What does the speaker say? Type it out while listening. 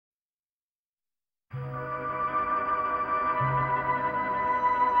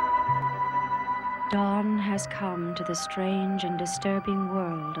Dawn has come to the strange and disturbing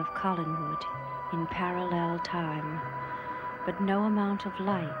world of Collinwood in parallel time, but no amount of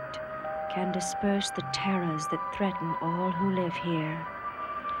light can disperse the terrors that threaten all who live here.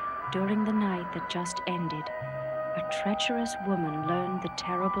 During the night that just ended, a treacherous woman learned the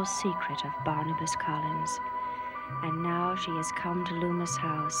terrible secret of Barnabas Collins, and now she has come to Loomis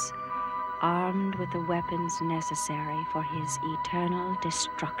House, armed with the weapons necessary for his eternal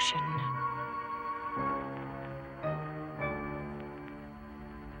destruction.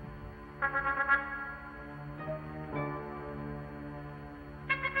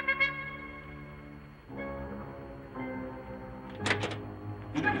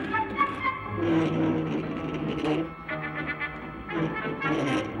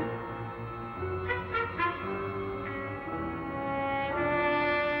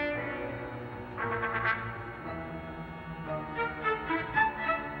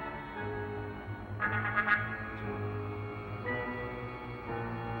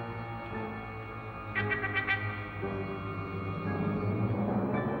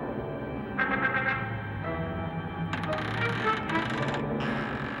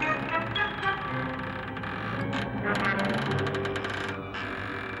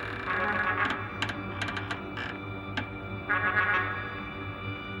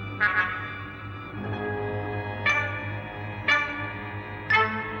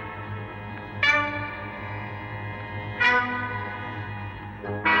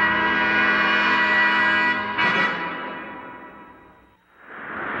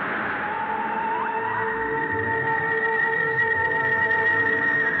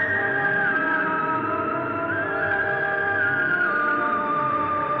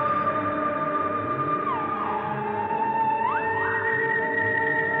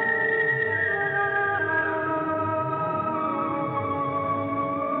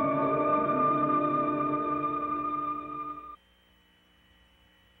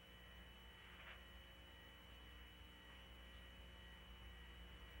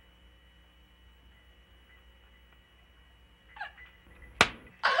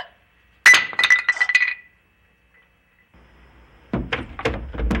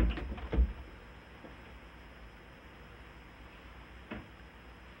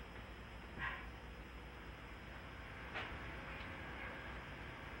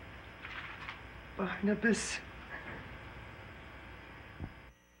 Barnabas.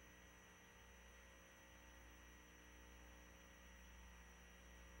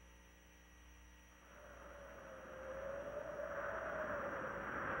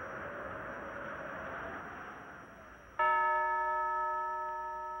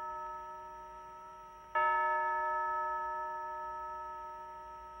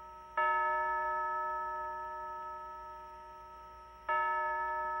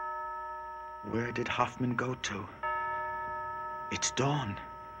 Where did Hoffman go to? It's dawn.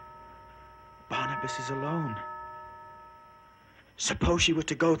 Barnabas is alone. Suppose she were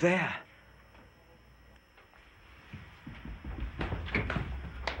to go there.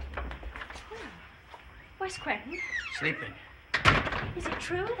 Where's Quentin? Sleeping. Is it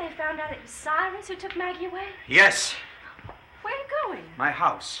true they found out it was Cyrus who took Maggie away? Yes, Where are you going? my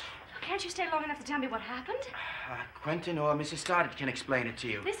house. Can't you stay long enough to tell me what happened? Quentin or Mrs. Stoddard can explain it to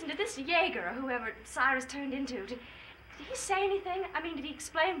you. Listen to this Jaeger, or whoever Cyrus turned into. Did he say anything? I mean, did he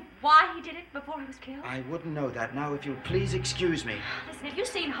explain why he did it before he was killed? I wouldn't know that. Now, if you'll please excuse me. Listen, have you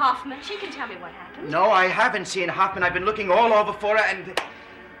seen Hoffman? She can tell me what happened. No, I haven't seen Hoffman. I've been looking all over for her, and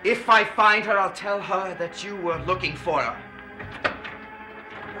if I find her, I'll tell her that you were looking for her.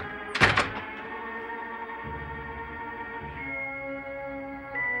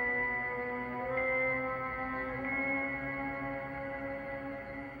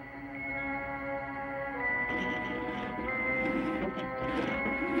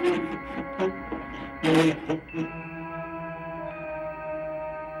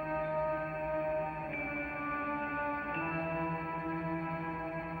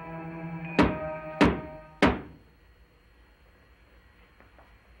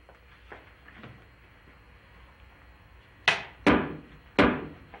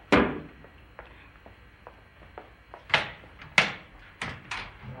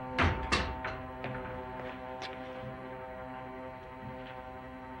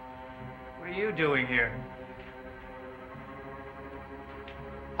 What are you doing here?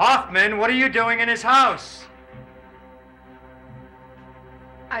 Hoffman, what are you doing in his house?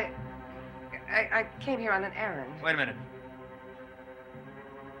 I came here on an errand. Wait a minute.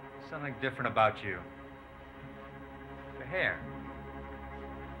 Something different about you. Your hair.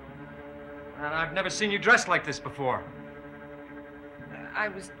 And I've never seen you dressed like this before. I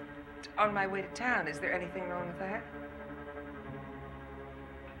was on my way to town. Is there anything wrong with that?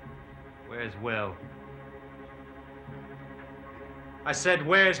 Where's Will? I said,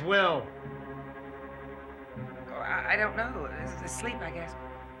 where's Will? Oh, I don't know. He's asleep, I guess.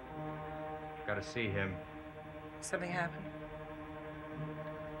 Gotta see him. Something happened?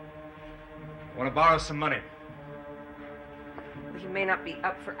 Want to borrow some money. Well, he may not be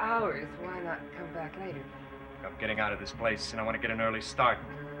up for hours. Why not come back later? I'm getting out of this place, and I want to get an early start.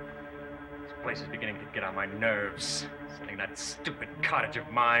 This place is beginning to get on my nerves. Sitting in that stupid cottage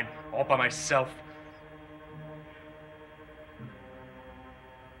of mine, all by myself.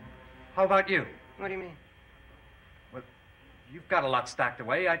 How about you? What do you mean? Well, you've got a lot stacked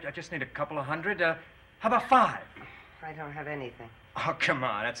away. I just need a couple of hundred. How about 5? I don't have anything. Oh, come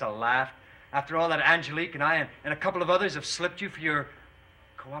on, that's a laugh. After all that Angelique and I and a couple of others have slipped you for your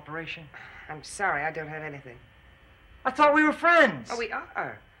cooperation? I'm sorry, I don't have anything. I thought we were friends. Oh, we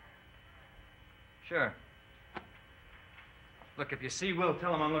are. Sure. Look, if you see Will,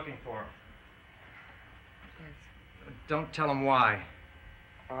 tell him I'm looking for him. Yes. Don't tell him why.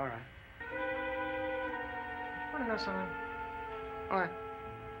 All right. Want to know something? What?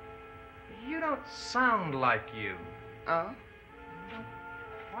 You don't sound like you. Oh? You don't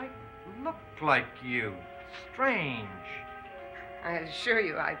quite look like you. Strange. I assure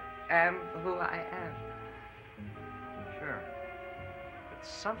you, I am who I am. Sure. But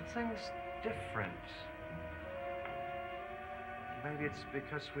something's different. Maybe it's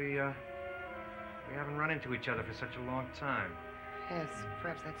because we haven't run into each other for such a long time. Yes,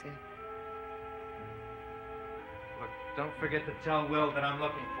 perhaps that's it. Look, don't forget to tell Will that I'm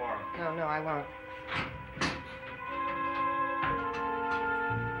looking for him. No, I won't.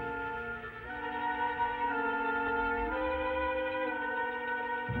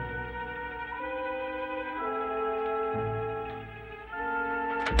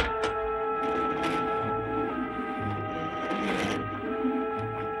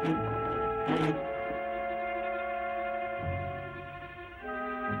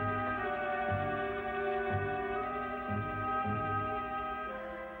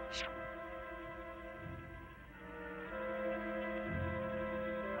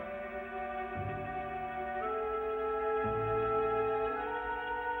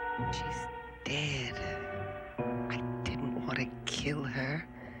 She's dead. I didn't want to kill her.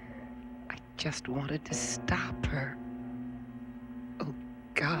 I just wanted to stop her. Oh,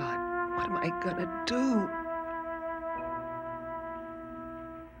 God, what am I gonna do?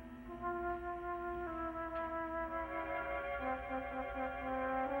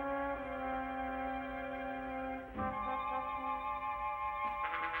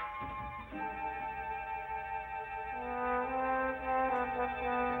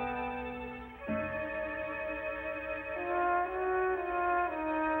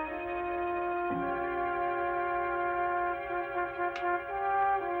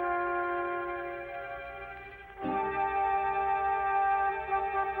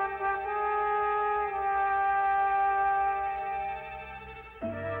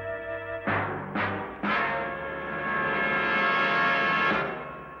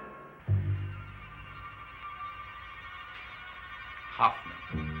 Hoffman.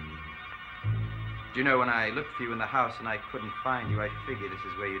 Do you know, when I looked for you in the house and I couldn't find you, I figured this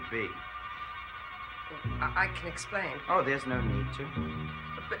is where you'd be. I can explain. Oh, there's no need to.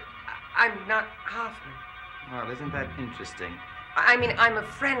 But I'm not Hoffman. Well, isn't that interesting? I mean, I'm a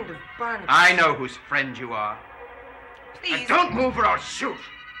friend of Barnabas. I know whose friend you are. Please. Now don't move or I'll shoot.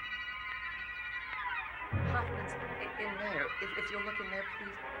 Hoffman's in there. If you'll look in there,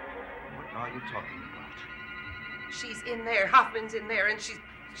 please. What are you talking about? She's in there. Hoffman's in there, and she's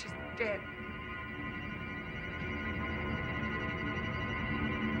dead.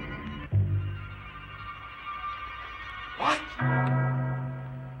 What?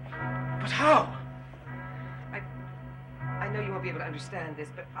 But how? I know you won't be able to understand this,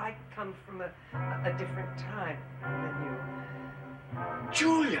 but I come from a different time than you.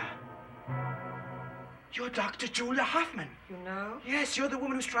 Julia! You're Dr. Julia Hoffman. You know? Yes, you're the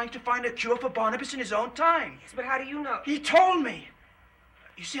woman who's trying to find a cure for Barnabas in his own time. Yes, but how do you know? He told me.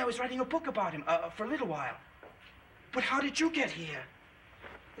 You see, I was writing a book about him for a little while. But how did you get here?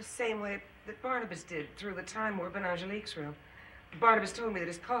 The same way that Barnabas did, through the Time Warp in Angelique's room. Barnabas told me that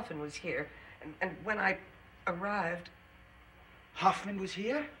his coffin was here, and when I arrived... Hoffman was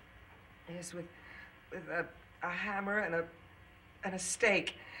here? Yes, with a hammer and a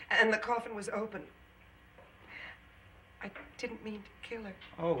stake, and the coffin was open. I didn't mean to kill her.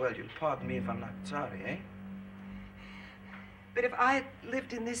 Oh, well, you'll pardon me if I'm not sorry, eh? But if I had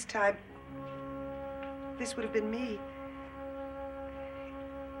lived in this time, this would have been me.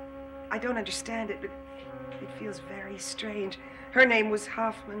 I don't understand it, but it feels very strange. Her name was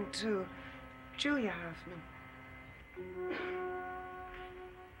Hoffman, too. Julia Hoffman.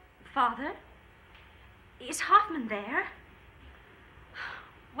 Father? Is Hoffman there?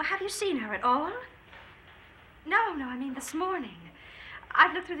 Well, have you seen her at all? No, I mean this morning.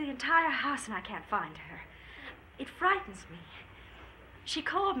 I've looked through the entire house and I can't find her. It frightens me. She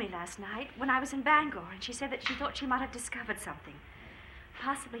called me last night when I was in Bangor, and she said that she thought she might have discovered something,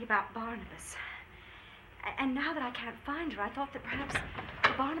 possibly about Barnabas. And now that I can't find her, I thought that perhaps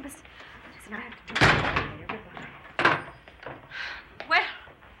Barnabas... Listen, I have to do that later. Goodbye. Well,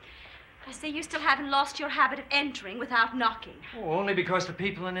 I see you still haven't lost your habit of entering without knocking. Oh, only because the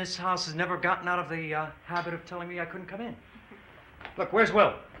people in this house has never gotten out of the habit of telling me I couldn't come in. Look, where's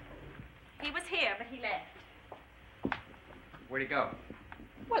Will? He was here, but he left. Where'd he go?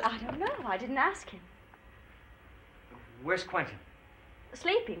 Well, I don't know. I didn't ask him. Where's Quentin?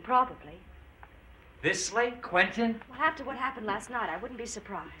 Sleeping, probably. This late, Quentin? Well, after what happened last night, I wouldn't be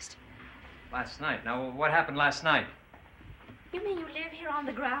surprised. Last night? Now, what happened last night? You mean you live here on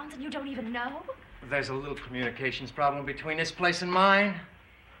the grounds and you don't even know? There's a little communications problem between this place and mine.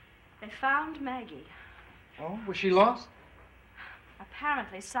 They found Maggie. Oh, was she lost?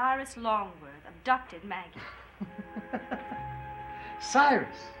 Apparently, Cyrus Longworth abducted Maggie.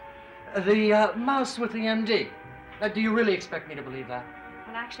 Cyrus? The mouse with the MD. Do you really expect me to believe that?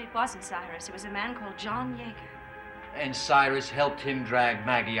 Well, actually, it wasn't Cyrus. It was a man called John Yeager. And Cyrus helped him drag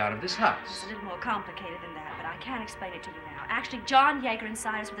Maggie out of this house. It's a little more complicated than that, but I can't explain it to you now. Actually, John Yeager and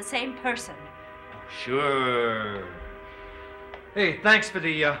Cyrus were the same person. Sure. Hey, thanks for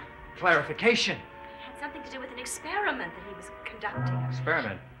the clarification. It had something to do with an experiment that he was conducting.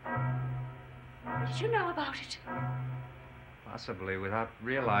 Experiment? Did you know about it? Possibly without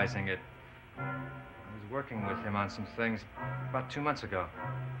realizing it. I was working with him on some things about 2 months ago.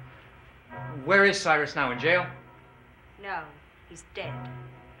 Where is Cyrus now? In jail? No, he's dead.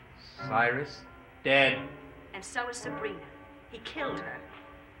 Cyrus? Dead? And so is Sabrina. He killed her.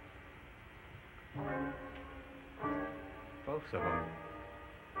 Both of them.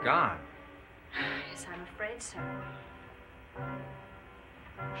 Gone. Yes, I'm afraid so.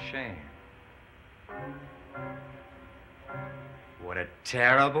 Shame. What a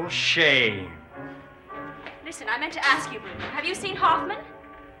terrible shame. Listen, I meant to ask you, Bruno. Have you seen Hoffman?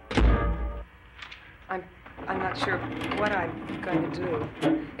 I'm not sure what I'm going to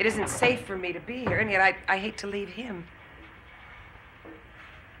do. It isn't safe for me to be here, and yet I hate to leave him.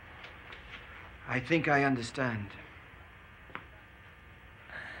 I think I understand.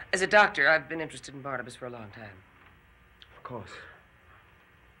 As a doctor, I've been interested in Barnabas for a long time. Of course.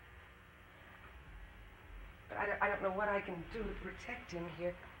 But I don't know what I can do to protect him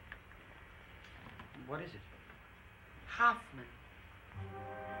here. What is it? Hoffman.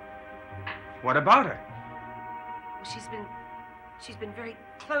 What about her? Well, she's been very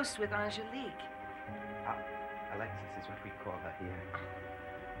close with Angelique. Alexis is what we call her here.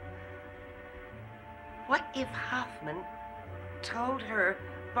 What if Hoffman told her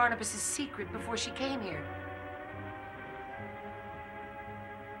Barnabas' secret before she came here?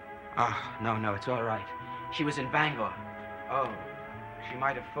 Oh, no, it's all right. She was in Bangor. Oh, she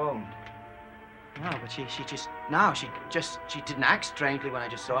might have phoned. No, but she didn't act strangely when I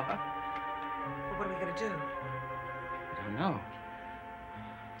just saw her. Well, what are we going to do? I don't know.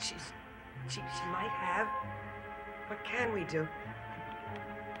 She might have. What can we do?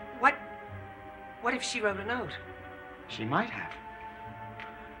 What if she wrote a note? She might have.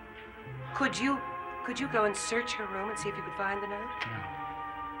 Could you go and search her room and see if you could find the note?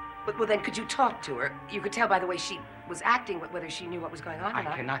 No. Well, then, could you talk to her? You could tell by the way she was acting whether she knew what was going on or I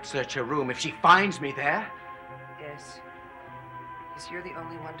not. cannot search her room if she finds me there. Yes. Yes, you're the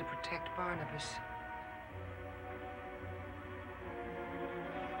only one to protect Barnabas.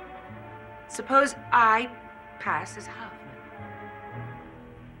 Suppose I pass as Hoffman.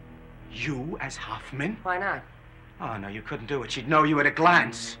 You as Hoffman? Why not? Oh, no, you couldn't do it. She'd know you at a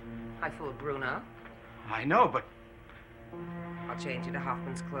glance. I fooled Bruno. I know, but... I'll change into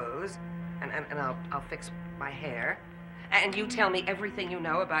Hoffman's clothes, and I'll fix my hair. And you tell me everything you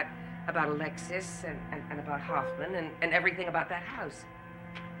know about Alexis and about Hoffman and everything about that house.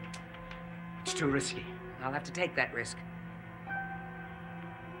 It's too risky. I'll have to take that risk.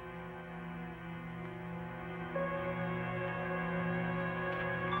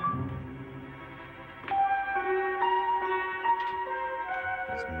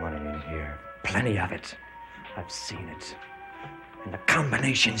 There's money in here. Plenty of it. I've seen it. And the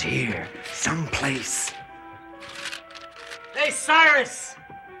combination's here. Someplace. Hey, Cyrus!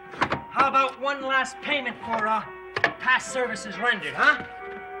 How about one last payment for past services rendered, huh?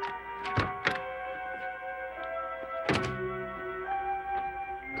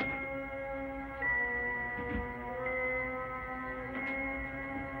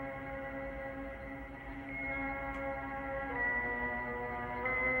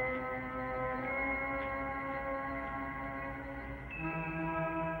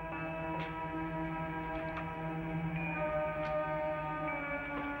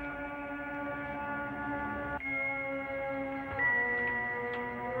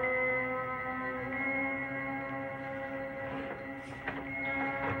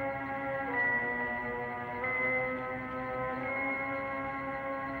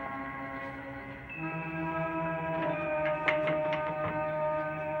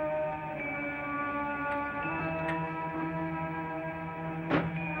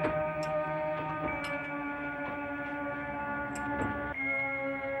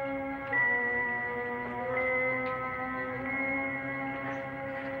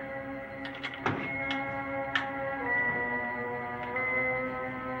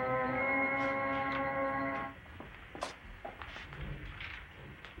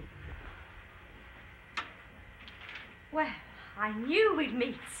 Well, I knew we'd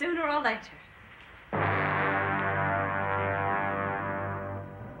meet sooner or later.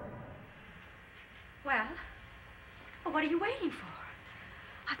 Well, what are you waiting for?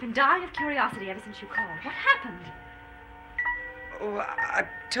 I've been dying of curiosity ever since you called. What happened? Oh, I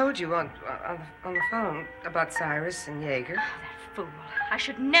told you on the phone about Cyrus and Jaeger. Oh, that fool. I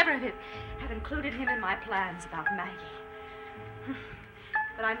should never have included him in my plans about Maggie.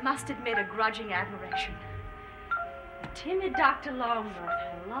 But I must admit a grudging admiration. The timid Dr. Longworth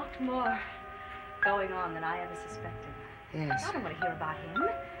had a lot more going on than I ever suspected. Yes. I don't want to hear about him.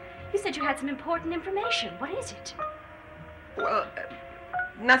 You said you had some important information. What is it? Well,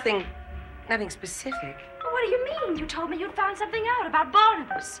 nothing specific. Well, what do you mean? You told me you'd found something out about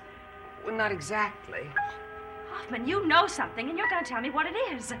Barnabas. Well, not exactly. Hoffman, you know something, and you're going to tell me what it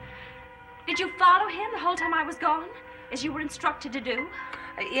is. Did you follow him the whole time I was gone, as you were instructed to do?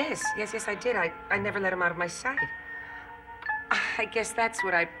 Yes, I did. I never let him out of my sight. I guess that's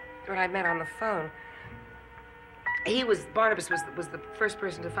what I meant on the phone. Barnabas was the first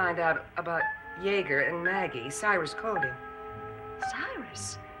person to find out about Jaeger and Maggie. Cyrus called him.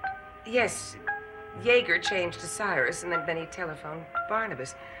 Cyrus? Yes, Jaeger changed to Cyrus, and then he telephoned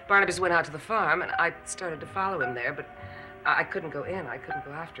Barnabas. Barnabas went out to the farm, and I started to follow him there, but I couldn't go in. I couldn't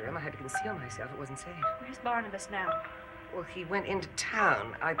go after him. I had to conceal myself. It wasn't safe. Where's Barnabas now? Well, he went into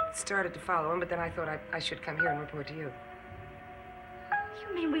town. I started to follow him, but then I thought I should come here and report to you.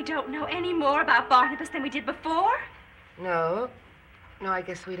 You mean we don't know any more about Barnabas than we did before? No, I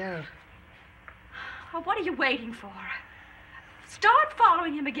guess we don't. Well, what are you waiting for? Start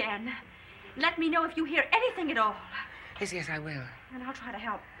following him again. Let me know if you hear anything at all. Yes, I will. And I'll try to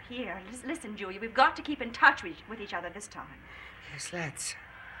help here. Listen, Julia, we've got to keep in touch with each other this time. Yes, let's.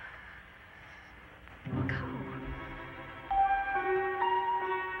 Go.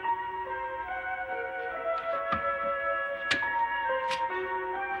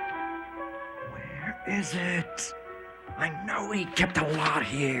 Where is it? I know he kept a lot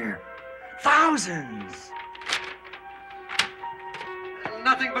here. Thousands.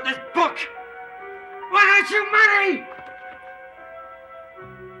 Nothing but this book. Why aren't you money?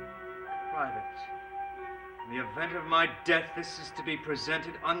 Private. In the event of my death, this is to be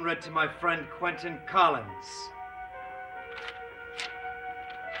presented unread to my friend Quentin Collins.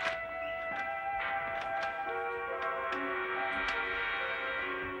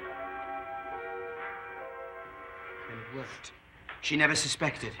 And it worked. She never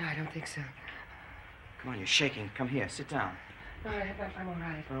suspected. No, I don't think so. Come on, you're shaking. Come here, sit down. No, I'm all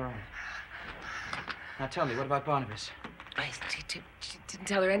right. All right. Now tell me, what about Barnabas? She didn't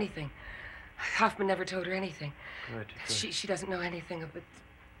tell her anything. Hoffman never told her anything. Good. She doesn't know anything about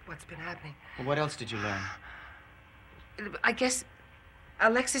what's been happening. Well, what else did you learn? I guess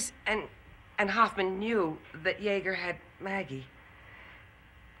Alexis and Hoffman knew that Jaeger had Maggie.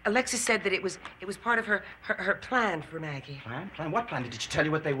 Alexis said that it was part of her plan for Maggie. Plan? What plan? Did she tell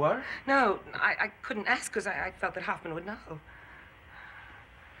you what they were? No, I couldn't ask because I felt that Hoffman would know.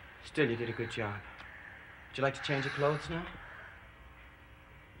 Still, you did a good job. Would you like to change your clothes now?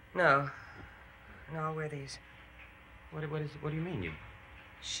 No, I'll wear these. What do you mean, you?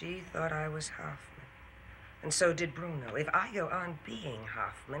 She thought I was Hoffman. And so did Bruno. If I go on being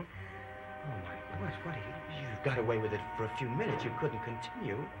Hoffman... Oh, my word, what are you... You've got away with it for a few minutes. You couldn't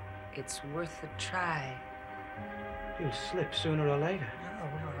continue. It's worth a try. You'll slip sooner or later. No,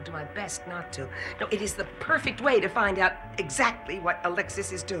 I'll do my best not to. No, it is the perfect way to find out exactly what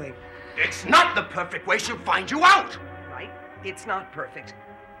Alexis is doing. It's not the perfect way. She'll find you out. Right? It's not perfect.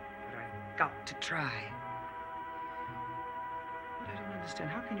 But I've got to try. I don't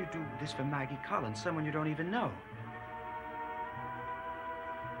understand. How can you do this for Maggie Collins, someone you don't even know?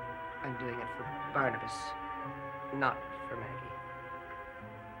 I'm doing it for Barnabas, not for Maggie.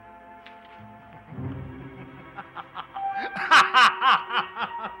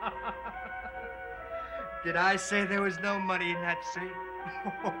 Did I say there was no money in that safe?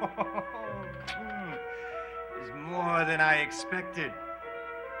 It's more than I expected.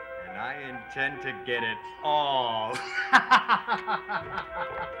 And I intend to get it all.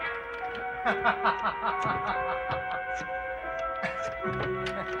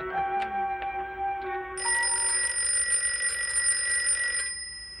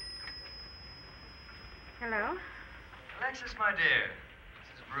 Hello? Alexis, my dear, this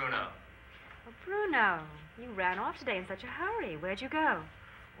is Bruno. Oh, Bruno, you ran off today in such a hurry. Where'd you go?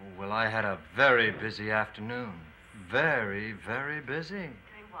 Oh, well, I had a very busy afternoon. Very, very busy.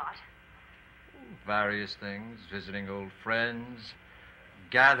 Doing what? Various things, visiting old friends,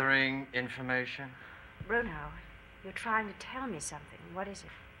 gathering information. Bruno, you're trying to tell me something. What is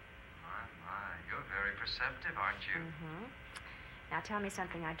it? My, you're very perceptive, aren't you? Mm-hmm. Now tell me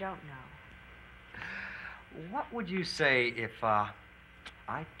something I don't know. What would you say if,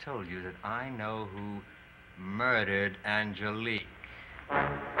 I told you that I know who murdered Angelique?